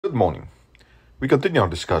Good morning. We continue our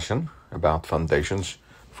discussion about foundations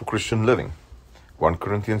for Christian living. 1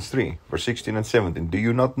 Corinthians 3, verse 16 and 17. Do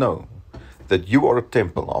you not know that you are a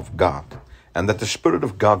temple of God, and that the Spirit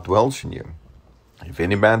of God dwells in you? If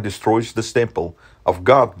any man destroys this temple of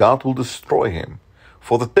God, God will destroy him.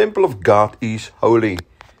 For the temple of God is holy,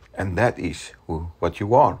 and that is what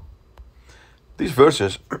you are. These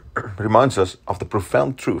verses reminds us of the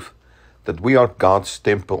profound truth that we are God's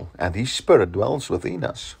temple and His Spirit dwells within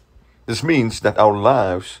us. This means that our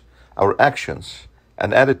lives, our actions,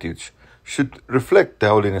 and attitudes should reflect the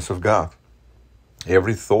holiness of God.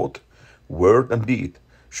 Every thought, word, and deed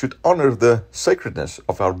should honor the sacredness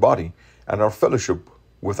of our body and our fellowship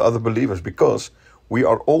with other believers, because we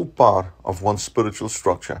are all part of one spiritual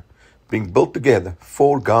structure, being built together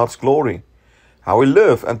for God's glory. How we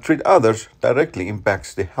live and treat others directly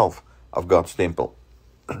impacts the health of God's temple.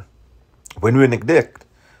 When we neglect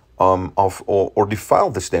or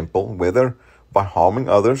defile this temple, whether by harming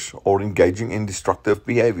others or engaging in destructive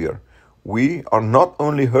behavior, we are not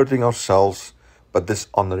only hurting ourselves, but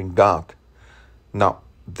dishonoring God. Now,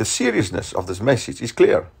 the seriousness of this message is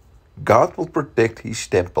clear. God will protect His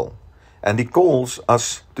temple, and He calls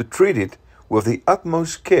us to treat it with the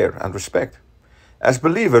utmost care and respect. As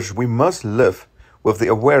believers, we must live with the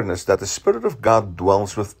awareness that the Spirit of God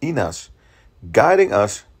dwells within us, guiding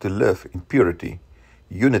us to live in purity,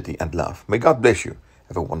 unity, and love. May God bless you.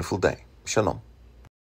 Have a wonderful day. Shalom.